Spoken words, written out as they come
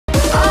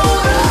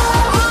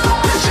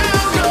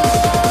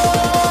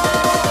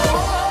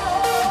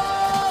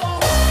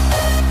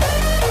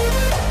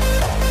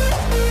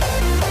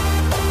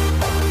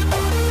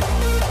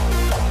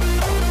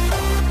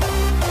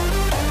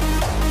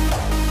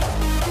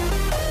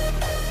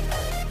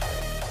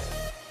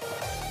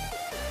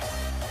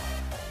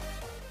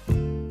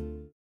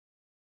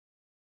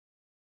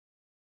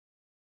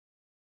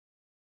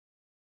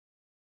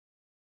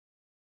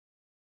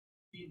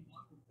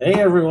Hey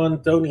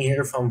everyone, Tony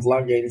here from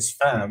Vlog Games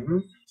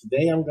Fam.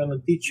 Today I'm gonna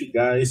teach you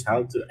guys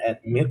how to add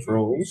mid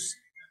rolls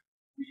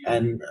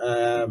and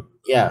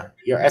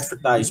your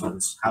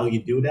advertisements, how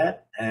you do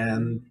that.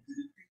 And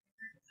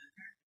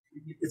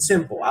it's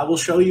simple. I will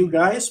show you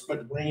guys,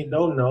 but when you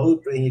don't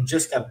know, when you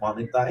just got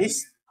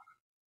monetized,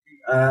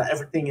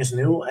 everything is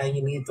new and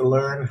you need to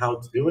learn how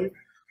to do it.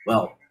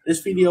 Well, this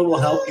video will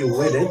help you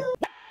with it.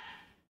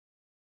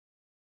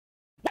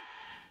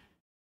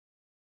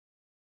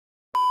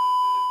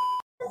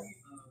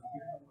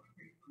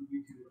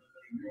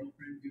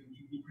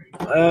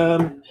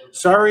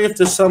 Sorry if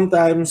there's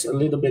sometimes a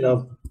little bit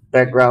of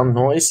background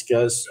noise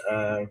because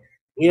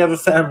we have a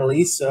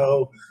family,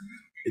 so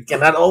it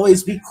cannot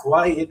always be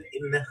quiet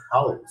in the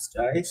house,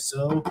 guys.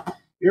 So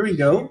here we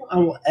go. I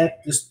will add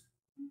this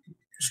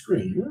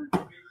screen.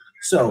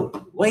 So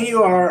when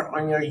you are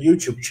on your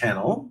YouTube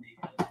channel,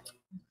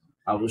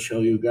 I will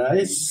show you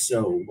guys.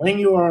 So when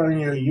you are on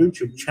your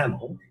YouTube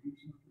channel,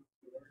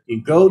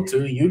 you go to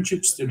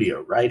YouTube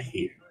Studio right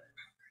here.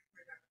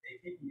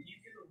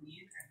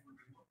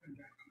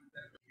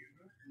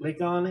 Click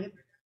on it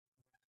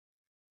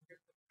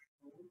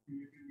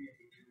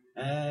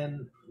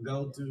and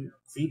go to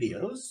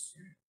videos.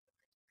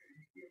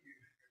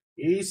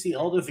 Here you see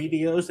all the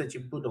videos that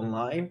you put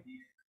online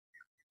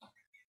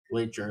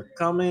with your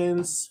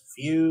comments,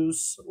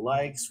 views,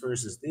 likes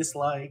versus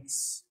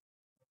dislikes,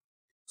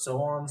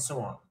 so on,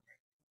 so on.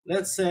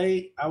 Let's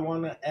say I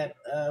want to add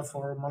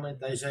for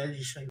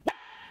monetization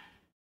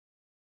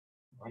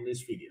on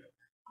this video.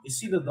 You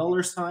see the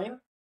dollar sign?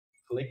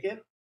 Click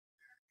it.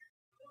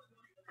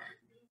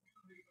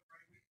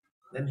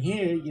 Then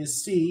here you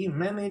see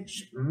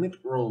manage mid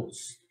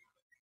rolls.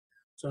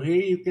 So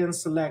here you can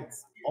select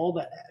all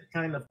the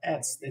kind of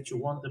ads that you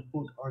want to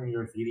put on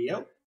your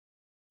video.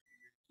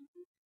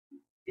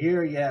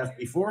 Here you have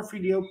before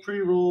video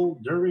pre-roll,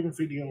 during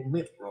video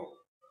mid-roll.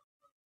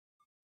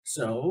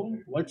 So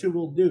what you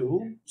will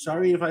do,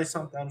 sorry if I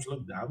sometimes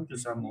look down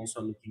because I'm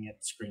also looking at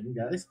the screen,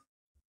 guys.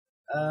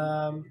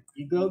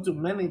 You go to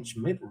manage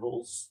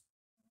mid-rolls.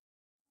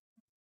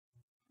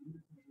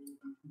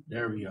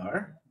 There we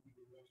are.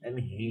 And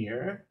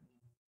here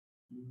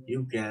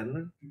you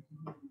can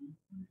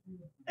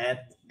add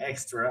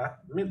extra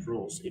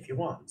mid-rolls if you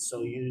want.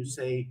 So you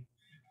say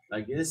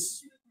like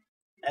this,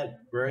 add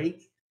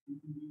break.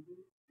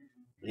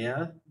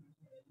 Yeah.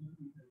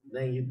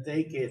 Then you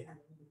take it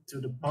to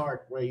the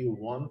part where you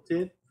want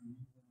it.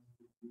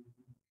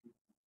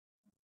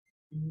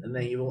 And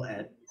then you will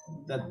add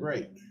that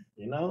break,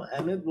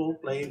 and it will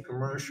play a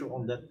commercial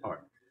on that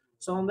part.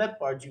 So on that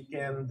part, you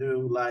can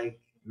do like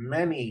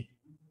many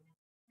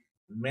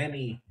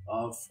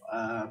of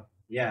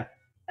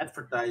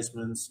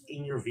advertisements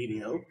in your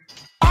video.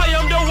 I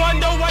am the one,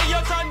 the way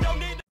your son don't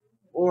need.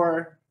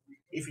 Or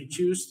if you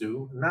choose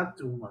to, not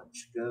too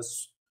much,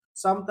 because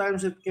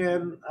sometimes it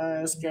can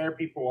scare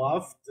people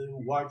off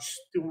to watch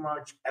too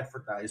much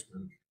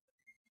advertisement.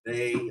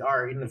 They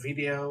are in the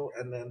video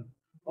and then,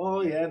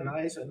 oh yeah,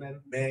 nice, and then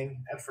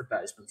bang,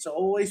 advertisement. So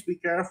always be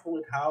careful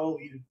with how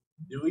you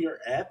do your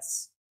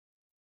ads,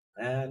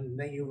 and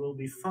then you will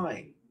be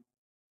fine.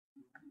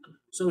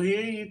 So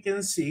here you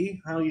can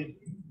see how you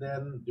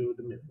then do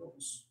the mid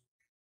rolls.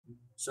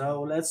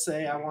 So let's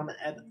say I want to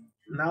add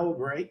now a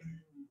break.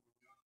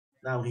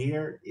 Now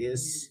here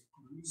is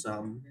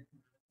some,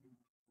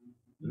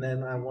 and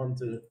then I want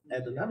to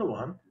add another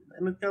one,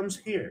 and it comes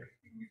here.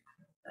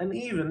 And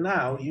even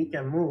now you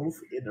can move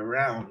it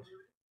around,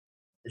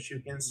 as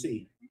you can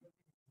see.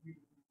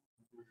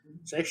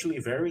 It's actually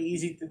very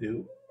easy to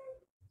do,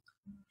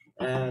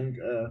 and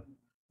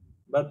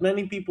but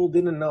many people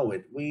didn't know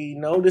it. We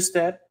noticed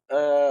that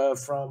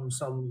from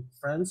some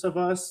friends of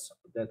us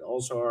that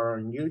also are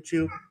on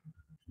YouTube,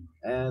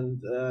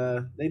 and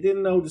they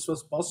didn't know this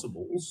was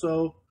possible.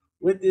 So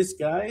with this,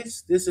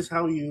 guys, this is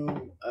how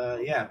you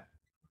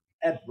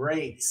add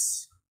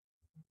breaks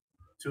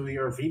to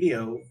your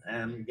video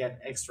and get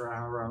extra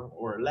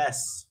or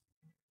less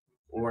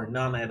or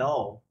none at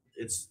all.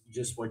 It's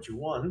just what you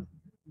want.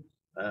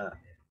 Uh,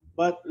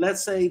 but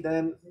let's say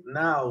then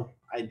now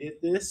I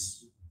did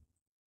this.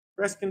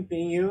 Press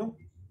continue,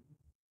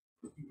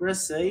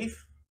 press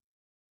save,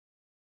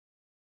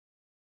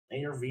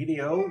 and your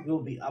video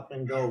will be up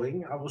and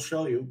going. I will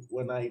show you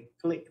when I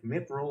click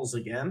mid rolls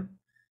again.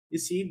 You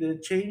see the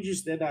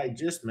changes that I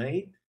just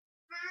made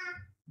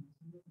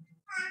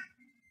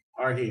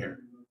are here.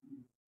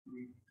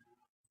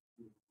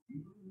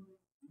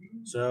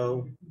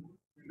 So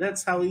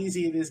that's how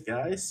easy it is,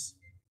 guys.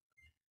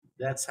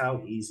 That's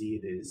how easy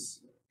it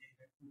is.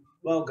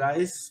 Well,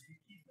 guys,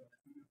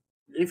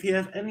 if you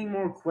have any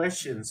more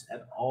questions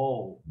at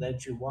all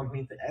that you want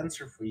me to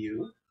answer for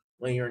you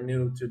when you're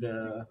new to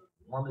the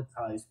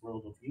monetized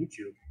world of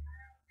YouTube,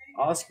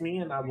 ask me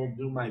and I will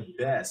do my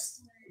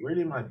best,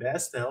 really my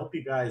best to help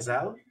you guys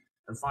out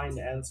and find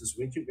the answers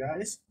with you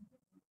guys.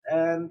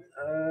 And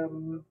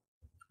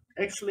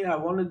actually, I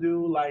want to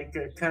do like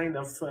a kind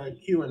of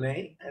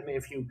Q&A, and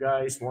if you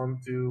guys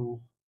want to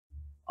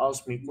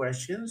ask me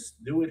questions,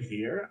 do it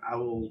here. I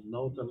will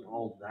note them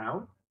all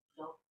down.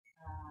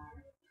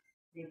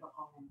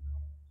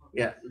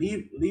 Yeah,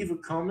 leave a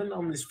comment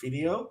on this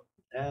video,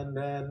 and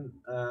then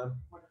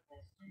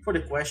for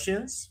the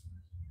questions,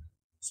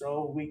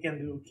 so we can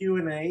do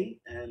Q&A,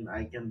 and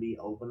I can be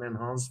open and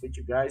honest with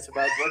you guys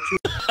about what you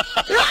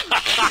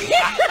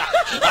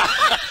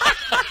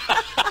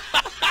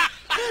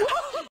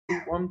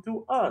want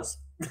to ask.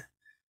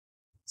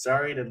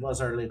 Sorry, that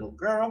was our little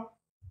girl.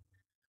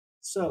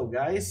 So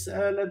guys,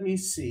 let me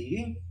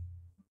see.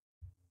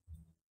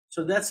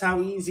 So that's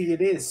how easy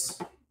it is.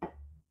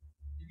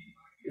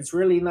 It's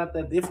really not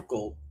that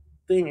difficult.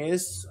 Thing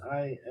is,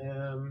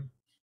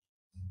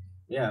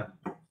 yeah,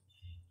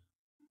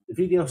 the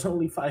video is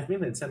only 5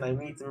 minutes and I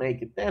need to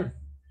make it 10.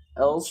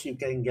 Else you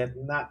can get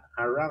not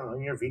harang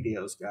on your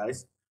videos,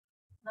 guys.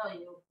 No,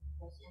 you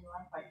just in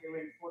one part you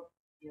will put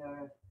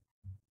the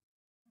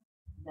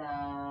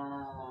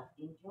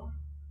intro.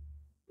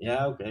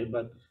 Yeah, okay,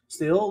 but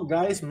still,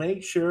 guys,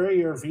 make sure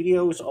your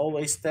video is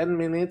always 10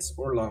 minutes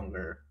or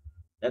longer.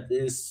 That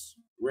is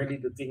really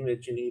the thing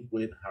that you need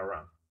with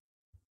harang.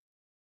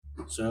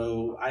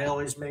 So I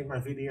always make my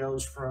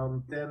videos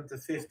from 10 to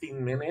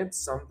 15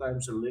 minutes,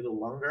 sometimes a little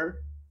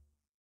longer.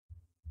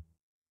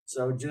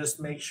 So just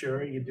make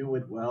sure you do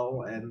it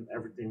well and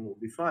everything will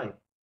be fine.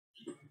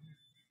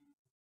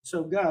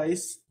 So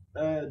guys,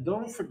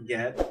 don't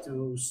forget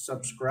to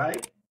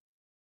subscribe,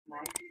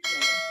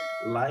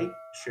 like,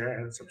 share,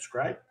 and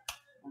subscribe.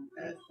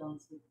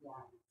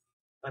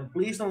 And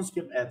please don't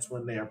skip ads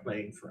when they are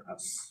playing for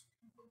us.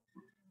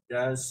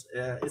 Because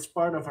it's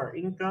part of our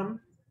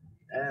income.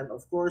 And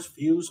of course,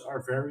 views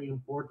are very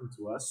important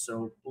to us.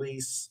 So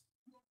please,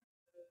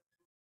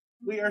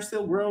 we are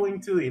still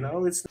growing too, you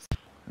know. It's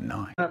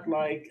not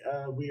like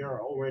we are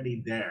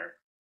already there.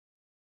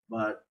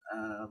 But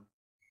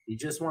we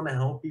just want to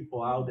help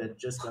people out that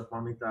just got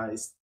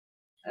monetized.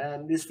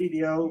 And this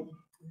video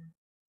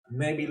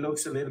maybe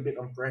looks a little bit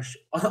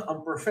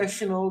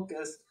unprofessional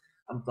because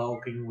I'm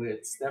talking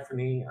with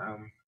Stephanie.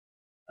 I'm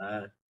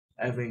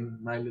having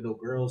my little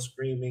girl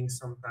screaming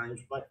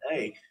sometimes. But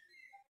hey,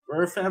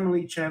 we're a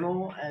family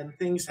channel and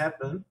things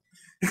happen.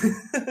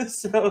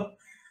 So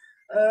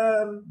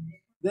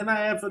then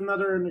I have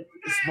another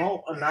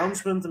small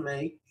announcement to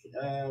make.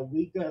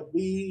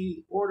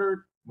 We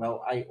ordered.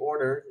 Well, I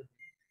ordered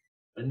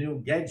a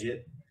new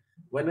gadget.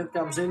 When it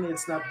comes in,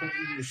 it's not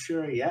completely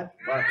sure yet,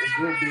 but it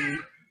will be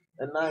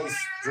a nice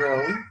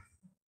drone.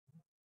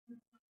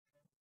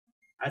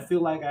 I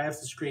feel like I have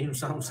to scream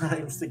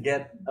sometimes to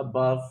get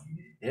above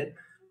it,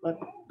 but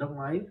don't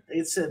mind.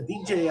 It's a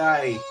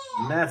DJI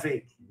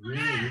Mavic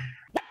Mini.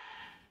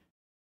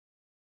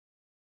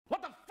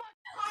 What the fuck?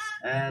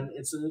 And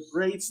it's a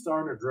great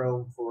starter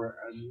drone for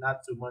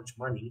not too much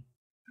money.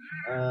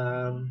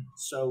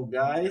 So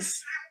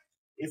guys,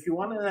 if you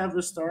want to have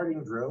a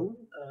starting drone,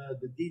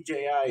 the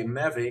DJI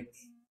Mavic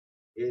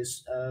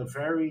is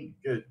very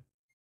good.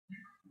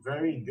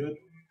 Very good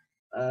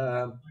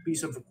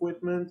piece of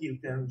equipment. You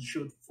can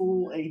shoot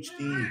full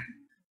HD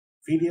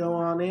video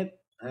on it,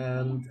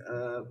 and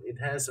it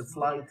has a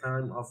flight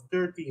time of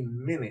 30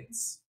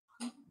 minutes.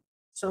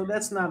 So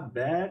that's not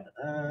bad.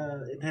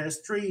 It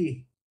has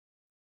 3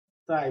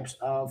 types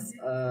of,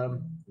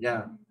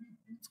 yeah.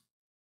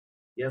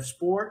 You have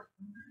Sport,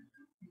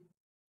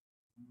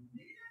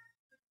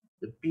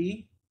 the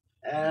P,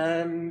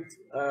 and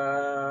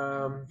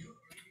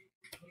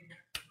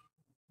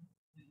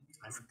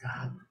I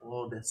forgot.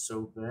 Oh, that's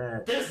so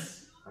bad.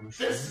 This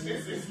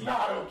is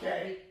not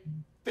okay.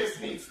 This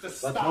needs to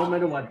stop. But no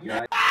matter what,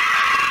 guys,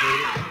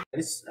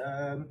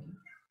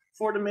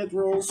 for the mid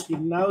rolls, you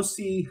now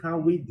see how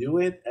we do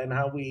it and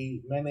how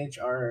we manage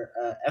our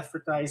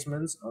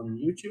advertisements on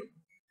YouTube.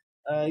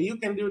 You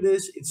can do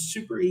this. It's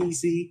super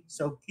easy.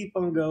 So keep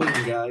on going,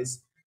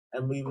 guys,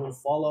 and we will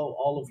follow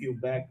all of you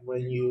back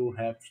when you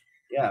have,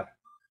 yeah,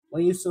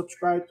 when you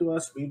subscribe to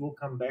us. We will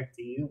come back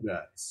to you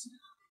guys.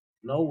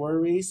 No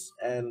worries,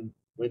 and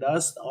with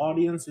us, the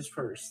audience is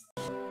first.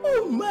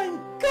 Oh my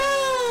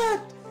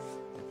god!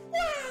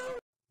 Wow!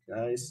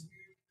 Guys,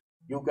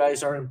 you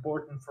guys are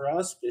important for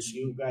us because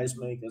you guys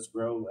make us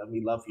grow, and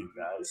we love you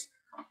guys.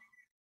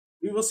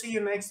 We will see you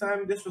next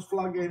time. This was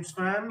Vlog Games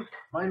Fan.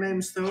 My name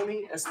is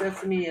Tony, and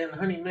Stephanie and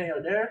Honey May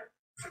are there.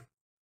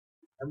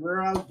 And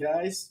we're out,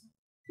 guys.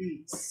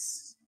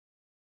 Peace.